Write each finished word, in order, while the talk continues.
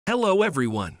Hello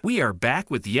everyone! We are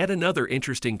back with yet another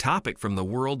interesting topic from the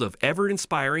world of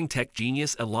ever-inspiring tech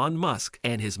genius Elon Musk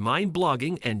and his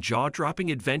mind-blogging and jaw-dropping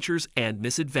adventures and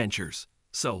misadventures.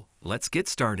 So, let's get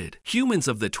started. Humans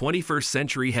of the 21st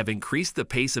century have increased the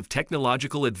pace of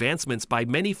technological advancements by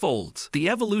many folds. The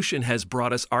evolution has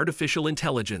brought us artificial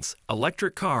intelligence,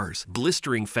 electric cars,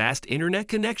 blistering-fast internet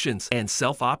connections, and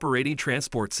self-operating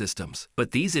transport systems.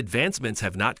 But these advancements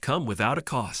have not come without a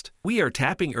cost. We are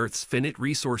tapping Earth's finite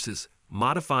resources,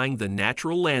 modifying the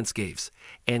natural landscapes,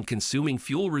 and consuming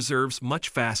fuel reserves much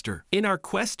faster. In our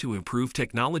quest to improve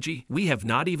technology, we have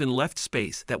not even left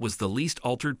space that was the least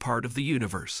altered part of the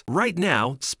universe. Right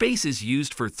now, space is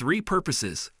used for three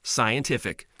purposes: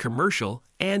 scientific, commercial,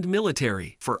 and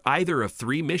military. For either of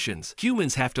three missions,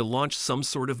 humans have to launch some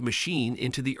sort of machine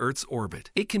into the Earth's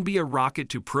orbit. It can be a rocket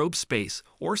to probe space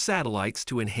or satellites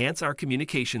to enhance our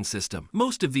communication system.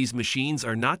 Most of these machines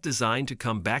are not designed to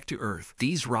come back to Earth.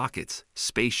 These rockets,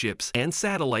 spaceships, and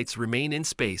satellites remain in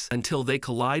space until they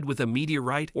collide with a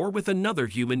meteorite or with another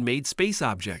human-made space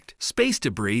object. Space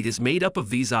debris is made up of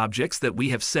these objects that we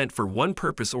have sent for one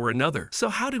purpose or another. So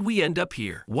how did we end up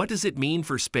here? What does it mean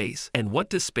for space? And what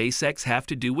does SpaceX have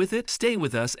to do with it? Stay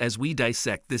with us as we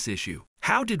dissect this issue.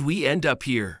 How did we end up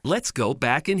here? Let's go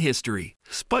back in history.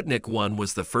 Sputnik 1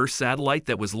 was the first satellite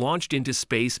that was launched into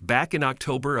space back in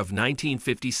October of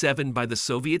 1957 by the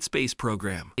Soviet space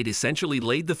program. It essentially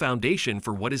laid the foundation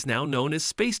for what is now known as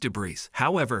space debris.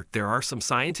 However, there are some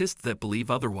scientists that believe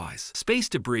otherwise. Space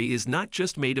debris is not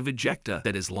just made of ejecta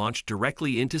that is launched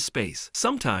directly into space.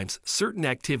 Sometimes, certain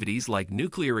activities like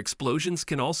nuclear explosions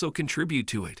can also contribute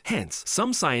to it. Hence,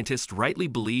 some scientists rightly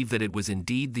believe that it was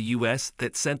indeed the US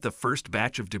that sent the first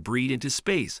batch of debris into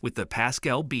space with the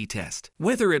Pascal B test.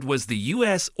 Whether it was the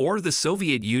US or the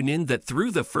Soviet Union that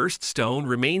threw the first stone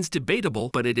remains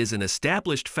debatable, but it is an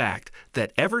established fact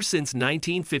that ever since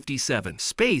 1957,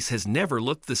 space has never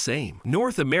looked the same.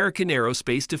 North American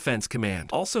Aerospace Defense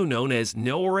Command, also known as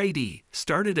NORAD,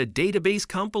 started a database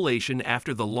compilation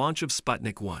after the launch of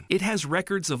Sputnik 1. It has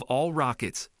records of all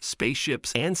rockets,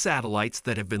 spaceships, and satellites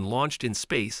that have been launched in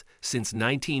space since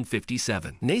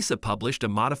 1957. NASA published a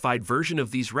modified version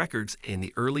of these records in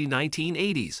the early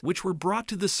 1980s, which were brought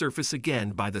to the surface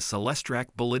again by the Celestrak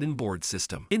Bulletin Board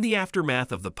system. In the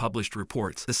aftermath of the published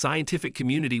reports, the scientific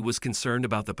community was concerned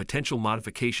about the potential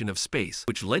modification of space,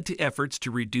 which led to efforts to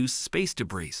reduce space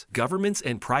debris. Governments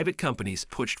and private companies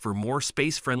pushed for more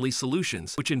space-friendly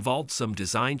solutions, which involved some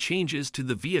design changes to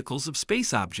the vehicles of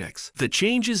space objects. The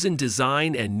changes in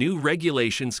design and new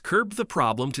regulations curbed the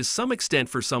problem to some extent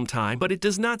for some time, but it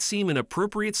does not seem an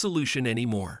appropriate solution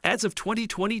anymore. As of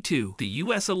 2022, the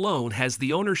US alone has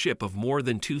the ownership of more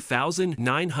than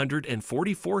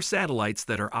 2,944 satellites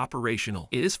that are operational.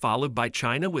 It is followed by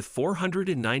China with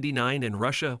 499 and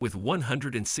Russia with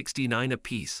 169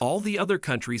 apiece. All the other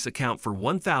countries account for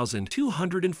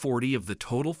 1,240 of the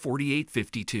total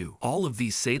 4,852. All of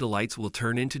these satellites will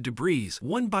turn into debris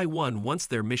one by one once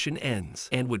their mission ends,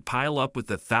 and would pile up with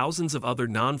the thousands of other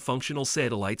non-functional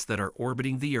satellites that are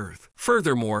orbiting the Earth.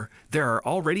 Furthermore, there are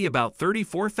already about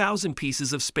 34,000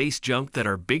 pieces of space junk that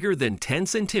are bigger than 10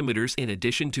 centimeters, in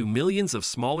addition to millions of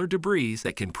smaller debris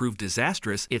that can prove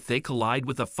disastrous if they collide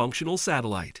with a functional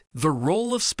satellite. The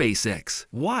role of SpaceX.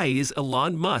 Why is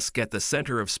Elon Musk at the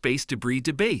center of space debris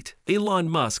debate? Elon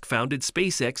Musk founded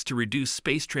SpaceX to reduce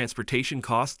space transportation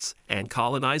costs and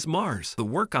colonize Mars. The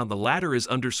work on the latter is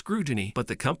under scrutiny, but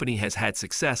the company has had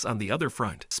success on the other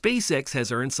front. SpaceX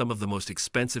has earned some of the most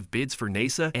expensive bids for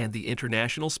NASA and the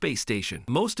International Space Station.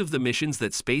 Most of the missions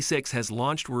that SpaceX has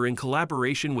launched were in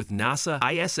collaboration with NASA,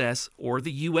 ISS, or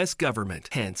the US government.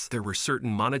 Hence, there were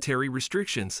certain monetary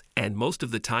restrictions, and most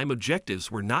of the time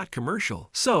objectives were not commercial.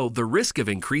 So, the risk of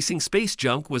increasing space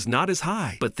junk was not as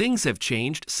high. But things have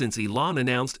changed since Elon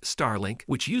announced Starlink,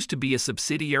 which used to be a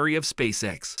subsidiary of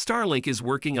SpaceX. Starlink is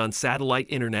working on satellite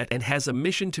internet and has a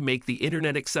mission to make the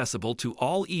internet accessible to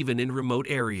all, even in remote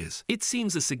areas. It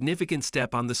seems a significant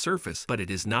step on the surface, but it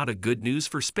is not a good news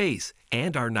for space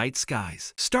and our night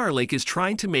skies. Starlink is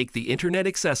trying to make the internet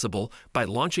accessible by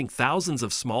launching thousands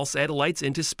of small satellites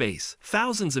into space.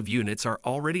 Thousands of units are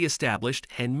already established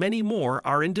and many more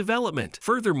are in development.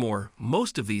 Furthermore,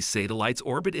 most of these satellites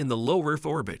orbit in the low Earth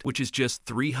orbit, which is just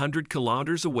 300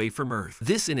 kilometers away from Earth.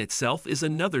 This in itself is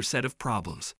another set of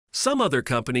problems. Some other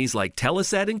companies like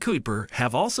Telesat and Kuiper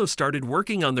have also started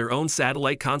working on their own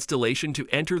satellite constellation to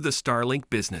enter the Starlink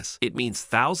business. It means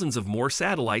thousands of more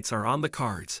satellites are on the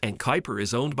cards, and Kuiper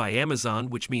is owned by Amazon,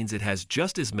 which means it has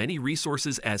just as many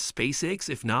resources as SpaceX,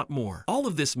 if not more. All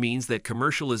of this means that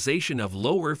commercialization of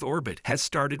low Earth orbit has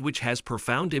started, which has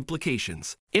profound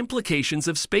implications. Implications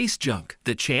of space junk.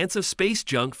 The chance of space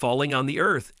junk falling on the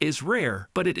Earth is rare,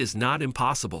 but it is not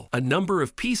impossible. A number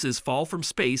of pieces fall from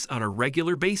space on a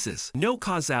regular basis. No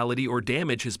causality or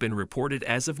damage has been reported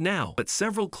as of now, but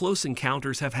several close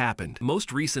encounters have happened.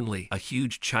 Most recently, a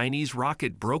huge Chinese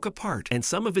rocket broke apart, and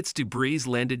some of its debris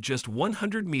landed just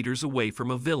 100 meters away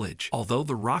from a village. Although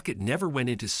the rocket never went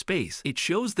into space, it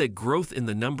shows that growth in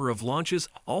the number of launches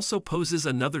also poses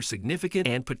another significant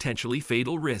and potentially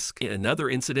fatal risk. In another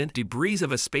incident, debris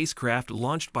of a spacecraft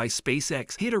launched by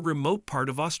SpaceX hit a remote part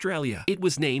of Australia. It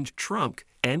was named Trump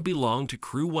and belonged to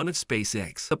Crew 1 of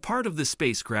SpaceX. The part of the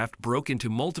spacecraft broke into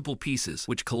multiple pieces,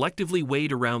 which collectively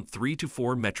weighed around 3 to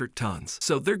 4 metric tons.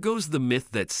 So there goes the myth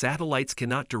that satellites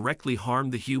cannot directly harm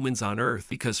the humans on Earth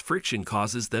because friction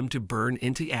causes them to burn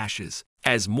into ashes.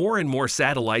 As more and more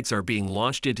satellites are being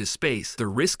launched into space, the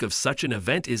risk of such an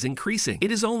event is increasing.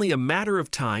 It is only a matter of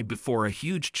time before a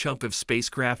huge chunk of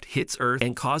spacecraft hits Earth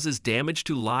and causes damage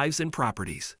to lives and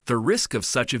properties. The risk of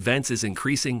such events is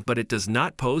increasing, but it does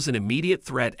not pose an immediate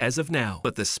threat as of now.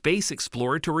 But the space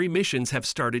exploratory missions have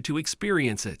started to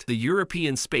experience it. The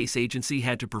European Space Agency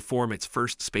had to perform its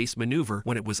first space maneuver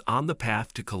when it was on the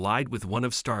path to collide with one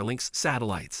of Starlink's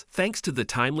satellites. Thanks to the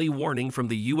timely warning from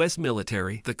the U.S.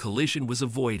 military, the collision was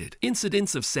avoided.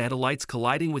 Incidents of satellites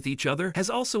colliding with each other has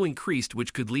also increased,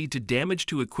 which could lead to damage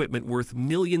to equipment worth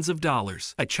millions of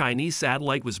dollars. A Chinese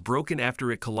satellite was broken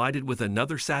after it collided with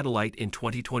another satellite in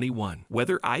 2021.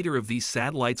 Whether either of these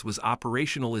satellites was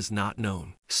operational is not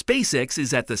known. SpaceX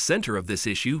is at the center of this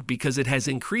issue because it has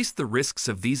increased the risks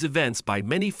of these events by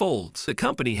many folds. The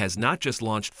company has not just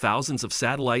launched thousands of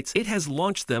satellites, it has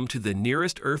launched them to the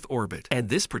nearest Earth orbit. And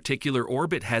this particular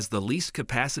orbit has the least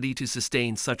capacity to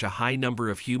sustain such a high number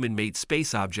of human-made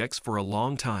space objects for a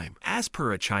long time. As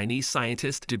per a Chinese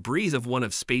scientist, debris of one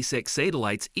of SpaceX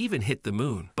satellites even hit the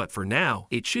moon. But for now,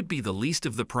 it should be the least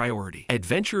of the priority.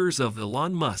 Adventurers of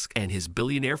Elon Musk and his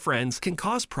billionaire friends can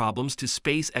cause problems to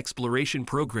space exploration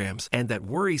programs, and that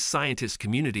worries scientist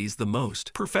communities the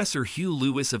most. Professor Hugh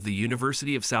Lewis of the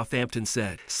University of Southampton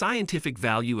said, "Scientific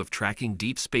value of tracking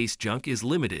deep space junk is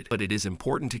limited, but it is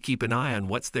important to keep an eye on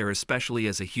what's there, especially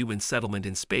as a human settlement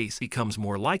in space becomes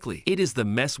more likely. It is the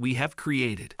mess we have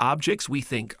created. Objects we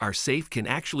think are safe can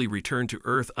actually return to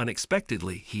Earth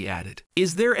unexpectedly," he added.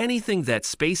 Is there anything that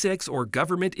SpaceX or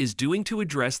government is doing to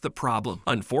address the problem?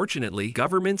 Unfortunately,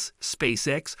 governments,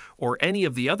 SpaceX, or any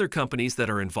of the other companies that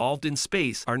are involved in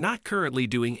space are not currently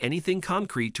doing anything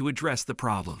concrete to address the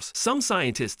problems. Some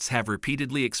scientists have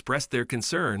repeatedly expressed their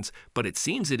concerns, but it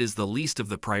seems it is the least of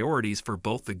the priorities for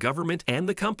both the government and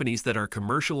the companies that are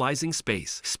commercializing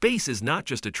space. Space is not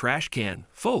just a trash can,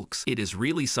 folks. It is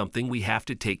really something we have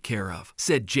to take care of,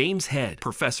 said James Head,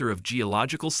 professor of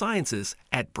geological sciences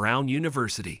at Brown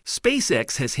University.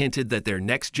 SpaceX has hinted that their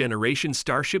next-generation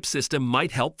Starship system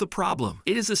might help the problem.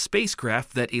 It is a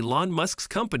spacecraft that Elon Musk's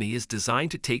company is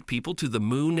designed to take people to the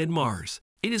Moon and Mars.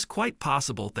 It is quite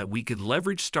possible that we could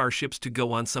leverage starships to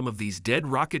go on some of these dead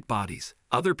rocket bodies.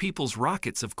 Other people's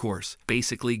rockets, of course.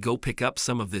 Basically, go pick up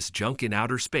some of this junk in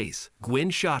outer space.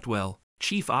 Gwynne Shotwell,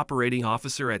 Chief Operating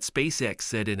Officer at SpaceX,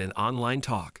 said in an online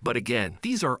talk. But again,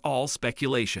 these are all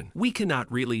speculation. We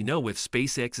cannot really know if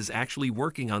SpaceX is actually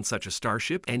working on such a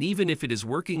starship, and even if it is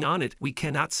working on it, we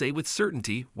cannot say with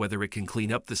certainty whether it can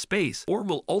clean up the space or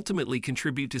will ultimately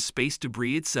contribute to space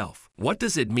debris itself. What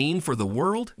does it mean for the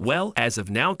world? Well, as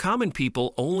of now, common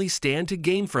people only stand to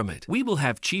gain from it. We will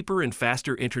have cheaper and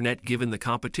faster internet given the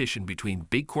competition between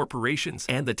big corporations,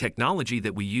 and the technology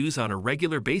that we use on a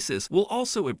regular basis will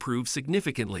also improve significantly.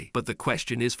 But the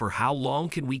question is, for how long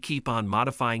can we keep on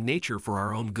modifying nature for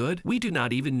our own good? We do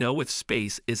not even know if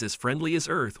space is as friendly as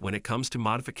Earth when it comes to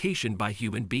modification by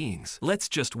human beings. Let's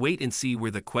just wait and see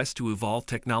where the quest to evolve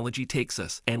technology takes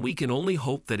us, and we can only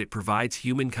hope that it provides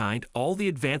humankind all the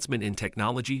advancement in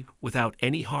technology without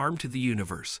any harm to the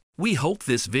universe. We hope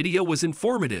this video was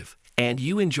informative and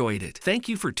you enjoyed it. Thank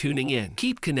you for tuning in.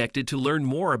 Keep connected to learn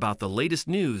more about the latest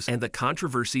news and the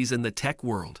controversies in the tech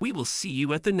world. We will see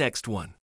you at the next one.